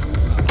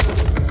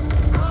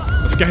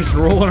 This guy's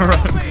rolling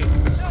around.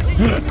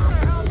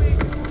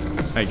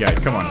 Hey guy,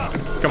 come on now.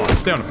 Come on,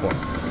 stay on the floor.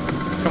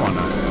 Come on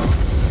now.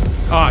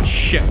 Ah,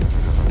 shit.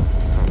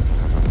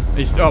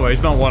 He's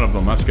not one of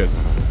them, that's good.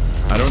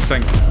 I don't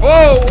think...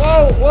 Whoa!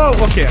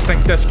 Okay, I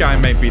think this guy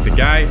might be the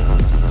guy.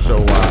 So,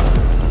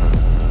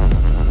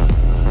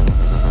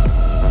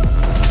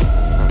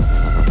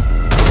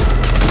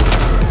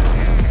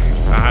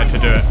 I had to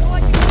do it.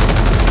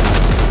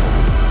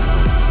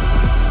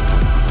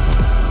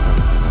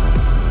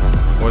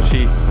 Was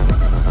he?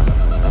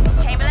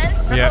 Chamberlain,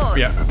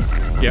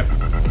 Yep.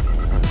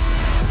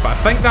 But I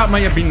think that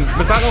might have been...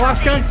 Was that the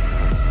last guy?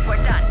 We're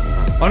done.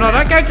 Oh no,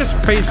 that guy just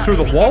phased through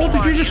the wall.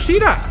 Did you just see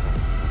that?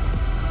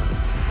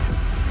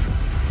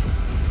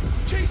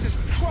 Jesus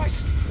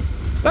Christ!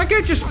 That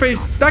guy just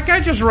phased... That guy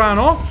just ran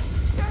off.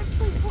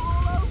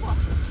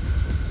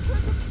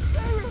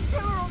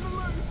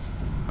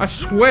 I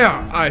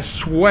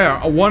swear,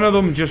 one of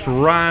them just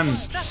ran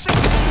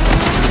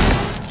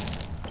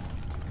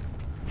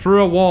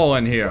through a wall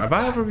in here. Have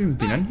I ever even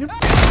been in here?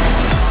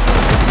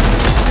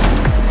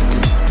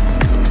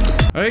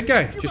 Alright,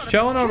 guy, just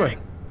chilling, are we?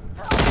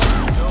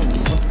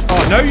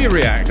 Oh, now you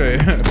react.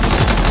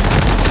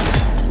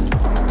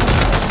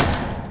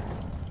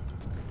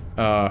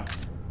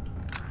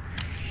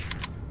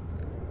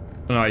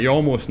 No, you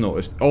almost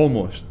noticed.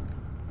 Almost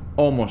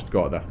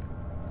got there.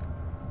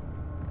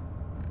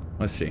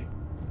 Let's see.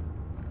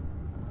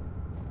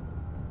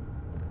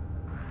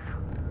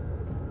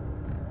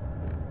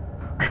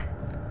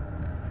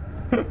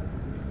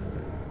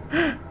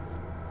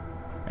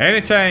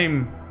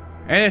 Anytime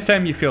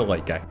you feel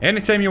like, guy.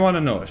 Anytime you want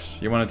to notice.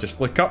 You want to just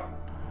look up.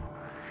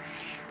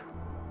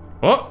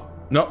 Oh,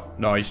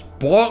 no, he's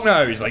blocked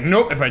now. He's like,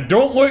 nope, if I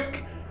don't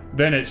look,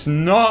 then it's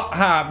not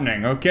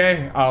happening,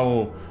 okay?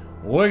 I'll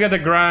look at the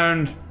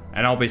ground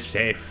and I'll be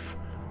safe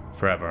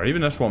forever.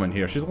 Even this woman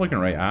here, she's looking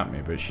right at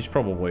me, but she's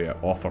probably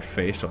off her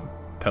face on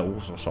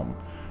pills or something.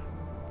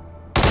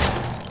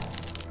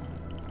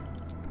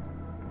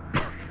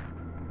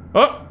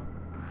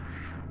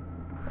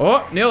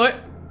 Oh, nail it.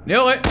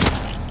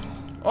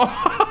 Oh,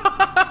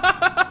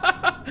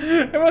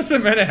 it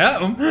wasn't meant to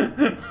hit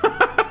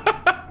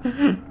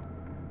him.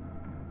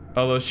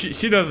 Although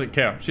she doesn't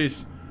care.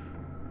 She's,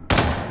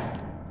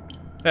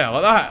 yeah,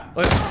 like that.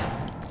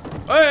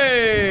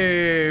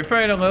 Hey,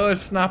 finally,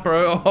 let's snap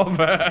her out of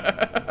it.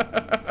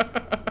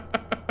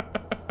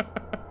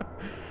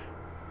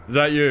 Is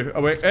that you?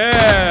 Oh wait,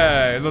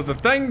 hey, there's a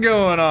thing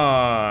going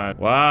on.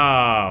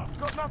 Wow.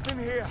 Got nothing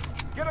here.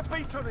 Get a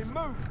beat on him.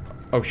 Move.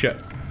 Oh shit.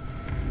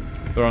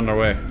 They're on their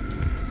way.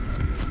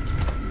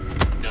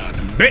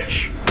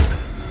 Bitch!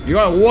 You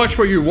gotta watch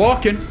where you're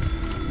walking.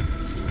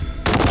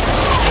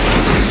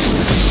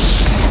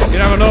 You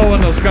never know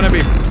when there's gonna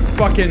be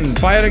fucking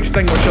fire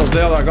extinguishers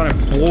there that are gonna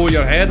blow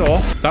your head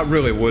off. That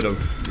really would have.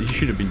 You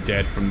should have been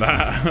dead from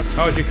that.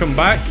 How did you come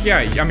back? Yeah,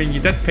 I mean, you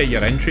did pay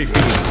your entry fee.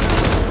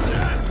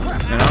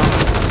 You know?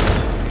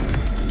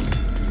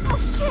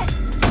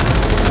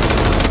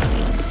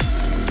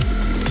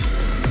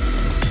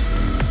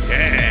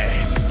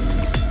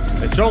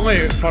 It's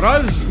only for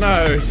us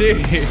now, see?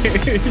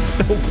 He's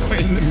still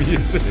playing the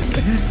music.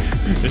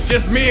 It's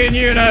just me and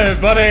you now,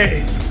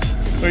 buddy.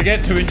 We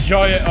get to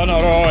enjoy it on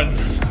our own.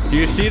 Do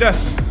you see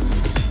this?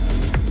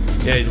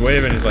 Yeah, he's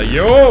waving. He's like,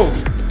 yo!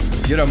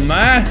 You're a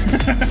man!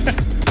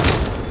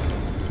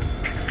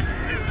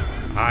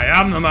 I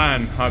am the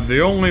man. I'm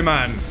the only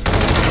man.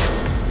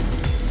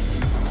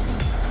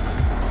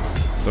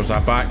 There's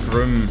a back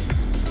room.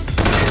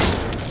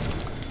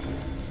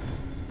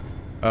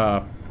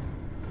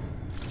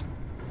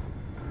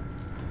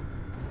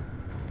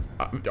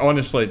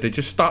 Honestly, they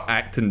just start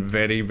acting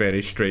very,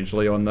 very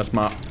strangely on this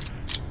map.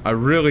 I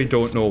really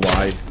don't know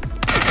why.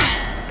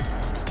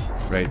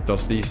 Right,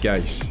 there's these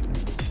guys.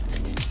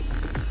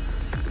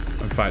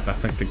 In fact, I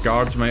think the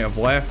guards might have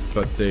left,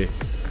 but they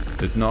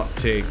did not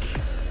take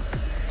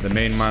the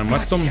main man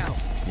with them.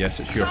 Yes,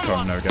 it's your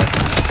turn now, guys.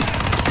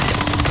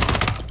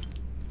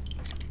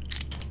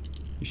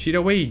 You see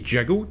the way he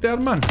jiggled there,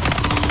 man?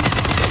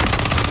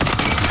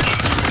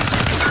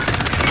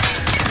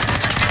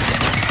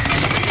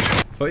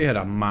 Thought you had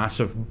a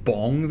massive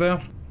bong there.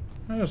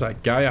 There's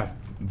that guy I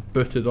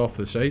booted off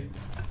the side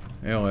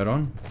earlier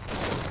on.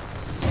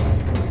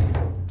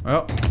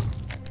 Well,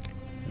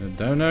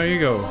 down there you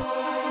go.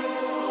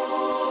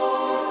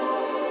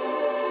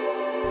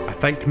 I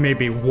think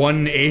maybe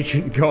one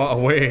agent got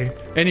away.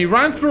 And he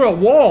ran through a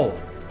wall.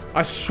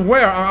 I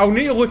swear, I'll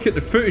need to look at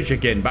the footage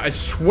again, but I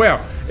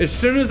swear, as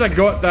soon as I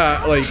got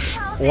that, like,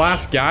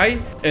 last guy,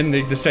 and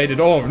they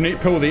decided, oh, we need to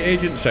pull the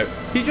agents out,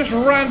 he just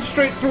ran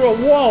straight through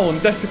a wall and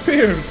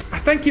disappeared. I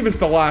think he was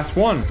the last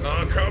one.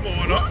 Oh, come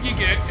on, up you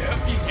get,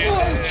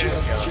 Oh,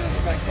 cheers,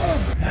 big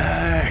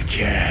man.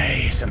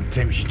 Okay,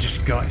 sometimes you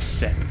just gotta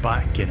sit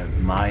back and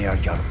admire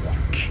your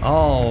work.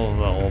 All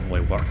the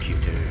lovely work you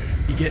do.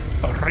 You get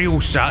a real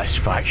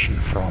satisfaction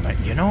from it,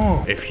 you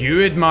know? If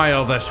you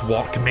admire this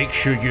work, make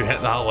sure you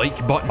hit that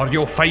like button or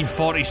you'll find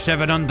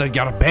 47 under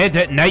your bed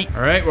at night.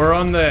 Alright, we're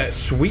on the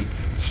sweep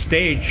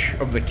stage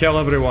of the kill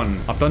everyone.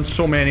 I've done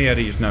so many of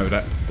these now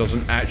that there's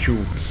an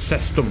actual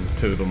system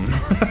to them.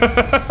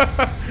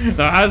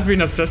 There has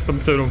been a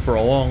system to them for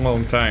a long,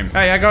 long time.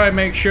 Hey, I gotta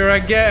make sure I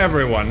get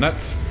everyone.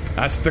 That's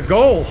the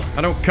goal.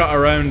 I don't cut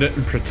around it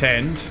and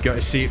pretend.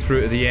 Gotta see it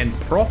through to the end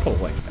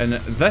properly. And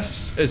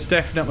this is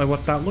definitely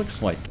what that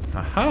looks like.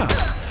 Aha.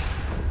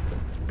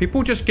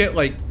 People just get,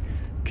 like,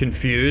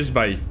 confused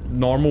by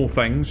normal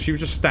things. She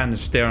was just standing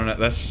staring at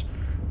this,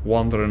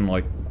 wondering,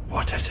 like,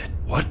 what is it?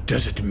 What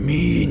does it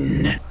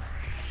mean?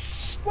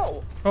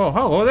 Whoa. Oh,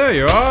 hello, there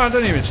you are. I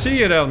didn't even see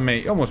you there,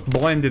 mate. You almost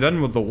blended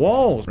in with the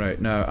walls. Right,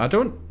 now, I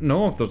don't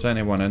know if there's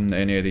anyone in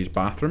any of these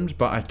bathrooms,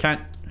 but I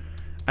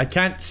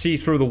can't see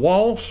through the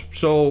walls,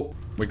 so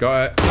we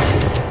gotta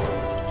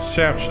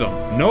search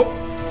them. Nope.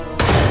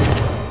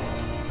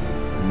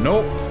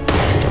 Nope.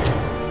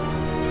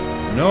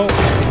 Nope.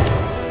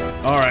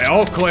 Alright,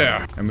 all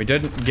clear. And we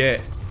didn't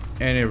get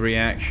any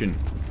reaction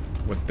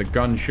with the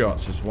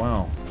gunshots as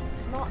well.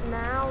 Not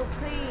now,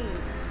 please.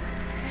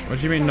 What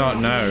do you mean not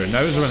now?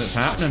 Now's when it's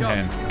happening,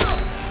 Hen.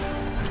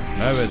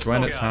 Now is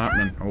when it's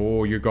happening.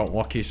 Oh, you got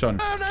lucky, son.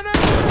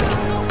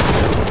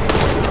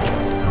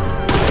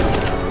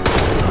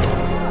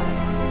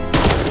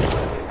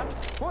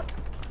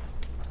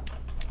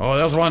 Oh,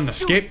 there's one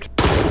escaped.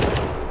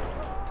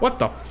 What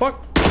the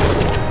fuck?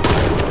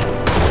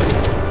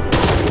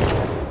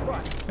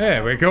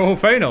 There we go,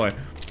 finally.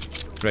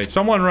 Right,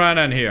 someone ran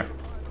in here.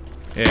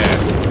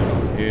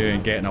 Yeah, you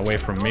ain't getting away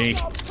from me.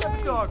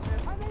 Dog,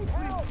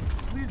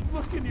 please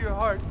look into your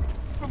heart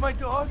for my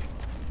dog.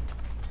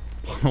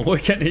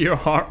 Look into your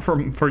heart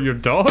for your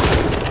dog?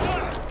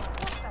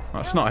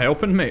 That's not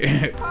helping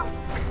me.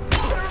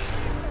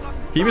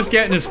 He was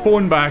getting his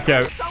phone back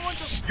out.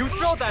 You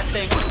throw that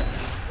thing.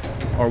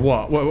 Or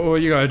what? What are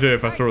you gonna do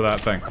if I throw that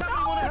thing?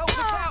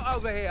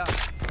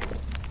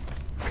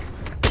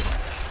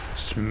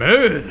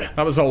 Smooth!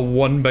 That was all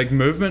one big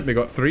movement. We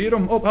got 3 of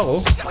them. Oh,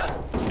 hello.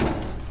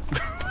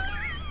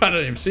 I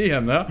didn't even see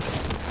him there.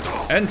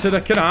 Into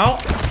the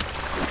canal.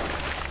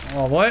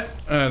 Lovely.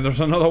 And there's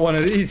another one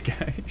of these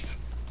guys.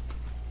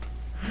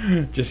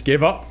 Just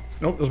gave up.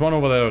 Nope, there's one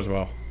over there as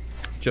well.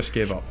 Just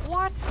gave up.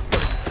 What?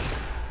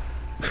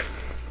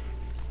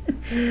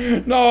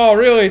 No,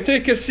 really,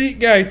 take a seat,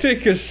 guy,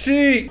 take a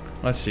seat.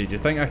 Let's see, do you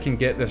think I can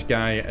get this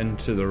guy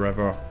into the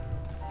river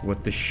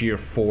with the sheer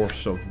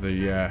force of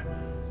the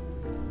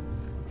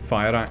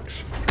fire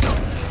axe?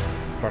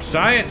 For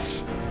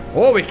science!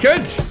 Oh, we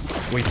could!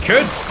 We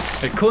could!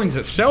 It cleans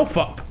itself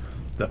up.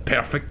 The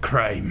perfect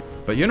crime.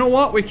 But you know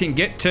what? We can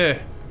get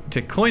to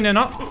cleaning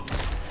up.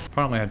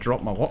 Apparently I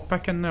dropped my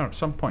lockpick in there at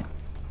some point.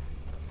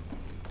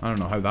 I don't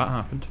know how that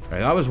happened. Right,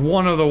 that was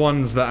one of the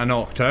ones that I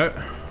knocked out.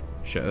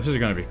 Shit, this is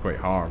gonna be quite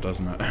hard,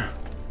 isn't it?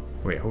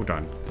 Wait, hold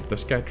on. Did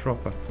this guy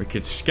drop it? We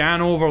could scan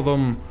over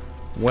them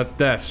with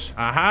this.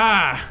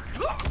 Aha!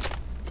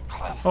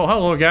 Oh,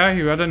 hello, guy.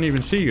 I didn't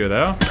even see you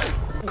there.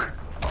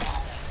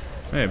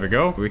 There we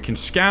go. We can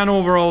scan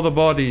over all the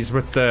bodies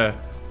with the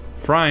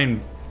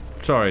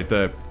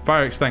the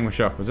fire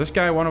extinguisher. Was this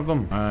guy one of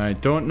them? I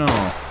don't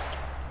know.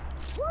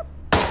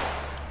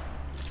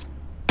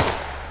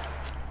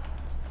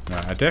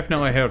 I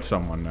definitely heard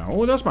someone now.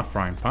 Oh, there's my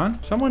frying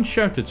pan. Someone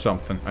shouted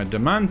something. I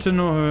demand to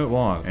know who it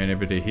was.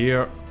 Anybody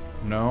here?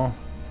 No.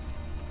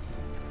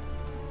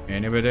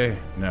 Anybody?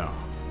 No.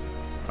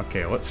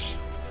 Okay, let's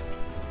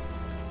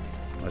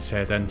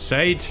head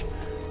inside.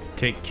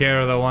 Take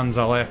care of the ones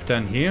I left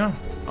in here.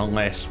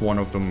 Unless one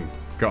of them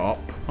got up.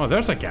 Oh,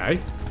 there's a guy.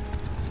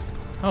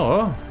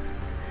 Hello.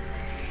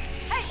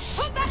 Hey,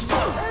 put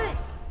that.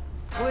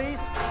 Please,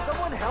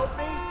 someone help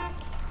me.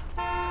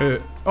 Who?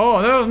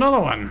 Oh, there's another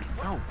one.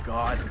 Oh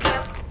God.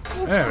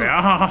 There we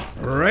are.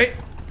 Right.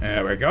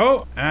 There we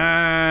go.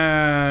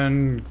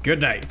 And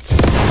good night.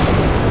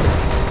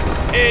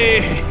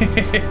 Hey.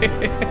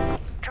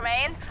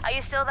 Tremaine, are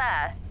you still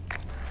there?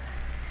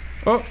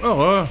 Oh,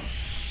 hello.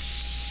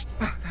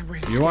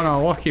 You won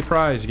a lucky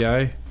prize,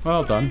 guy.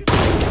 Well done.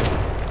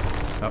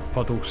 That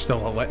puddle's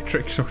still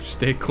electric, so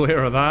stay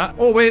clear of that.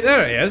 Oh, wait,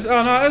 there he is.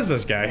 Oh, no, it is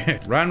this guy.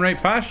 Ran right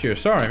past you.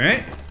 Sorry,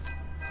 mate.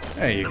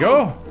 There you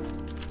go.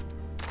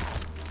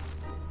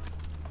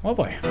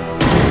 Lovely.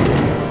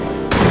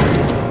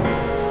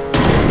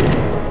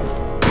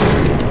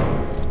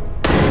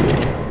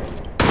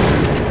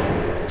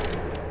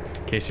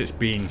 In case it's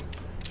been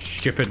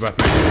stupid with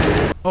me.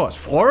 Oh, it's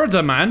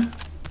Florida Man.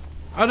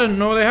 I didn't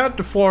know they had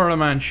the Florida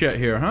Man shit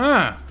here,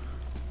 huh?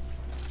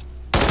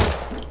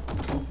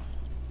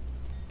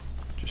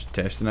 Just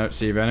testing out,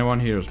 see if anyone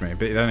hears me.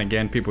 But then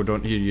again, people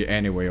don't hear you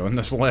anyway on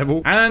this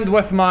level. And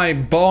with my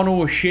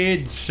Bono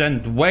shades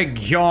and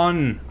wig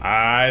on,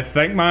 I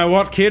think my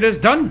work here is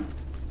done.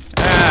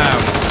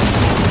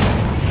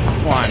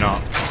 Why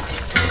not?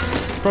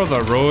 For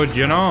the road,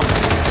 you know.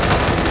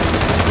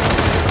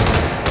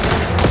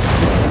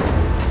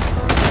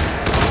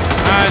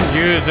 And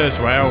yous as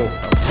well.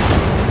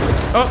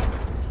 Oh,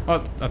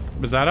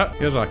 was that it?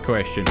 Here's a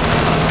question.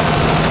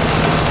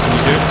 Can you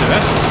do it to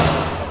this?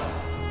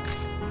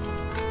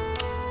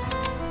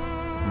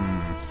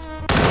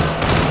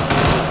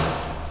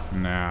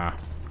 Nah.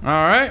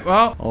 Alright,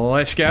 well,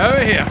 let's get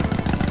out of here.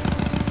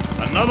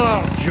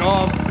 Another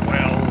job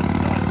well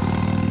done.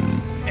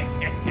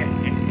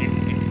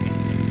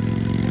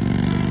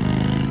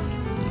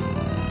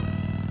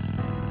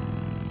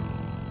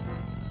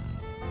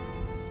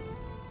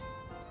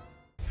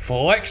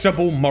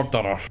 Flexible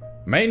murderer.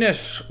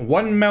 Minus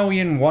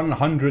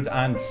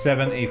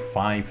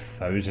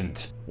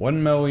 1,175,000.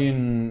 1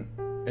 million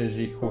is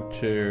equal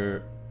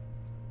to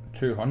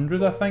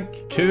 200, I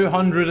think.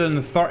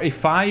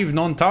 235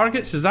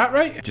 non-targets, is that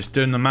right? Just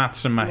doing the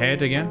maths in my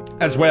head again.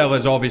 As well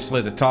as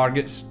obviously the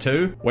targets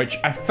too, which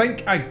I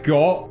think I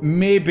got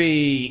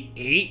maybe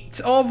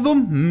 8 of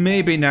them,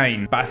 maybe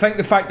 9. But I think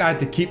the fact that I had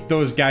to keep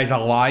those guys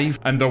alive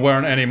and there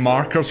weren't any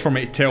markers for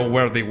me to tell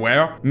where they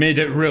were made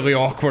it really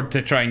awkward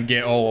to try and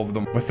get all of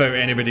them without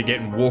anybody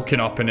getting woken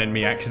up and then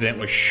me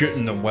accidentally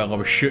shooting them while I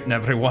was shooting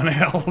everyone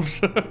else.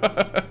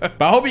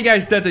 But I hope you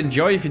guys did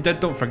enjoy. If you did,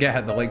 don't forget to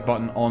hit the like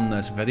button on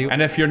this video.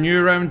 And if you're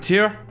new around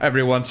here,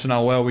 every once in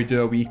a while we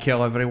do a wee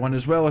kill everyone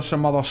as well as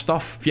some other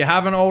stuff. If you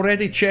haven't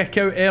already, check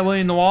out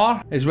LA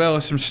Noire as well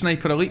as some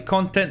Sniper Elite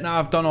content that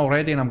I've done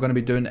already and I'm going to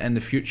be doing in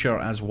the future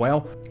as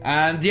well.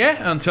 And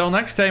yeah, until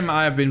next time,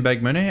 I have been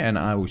Big Mooney and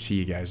I will see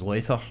you guys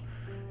later.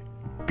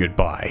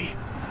 Goodbye.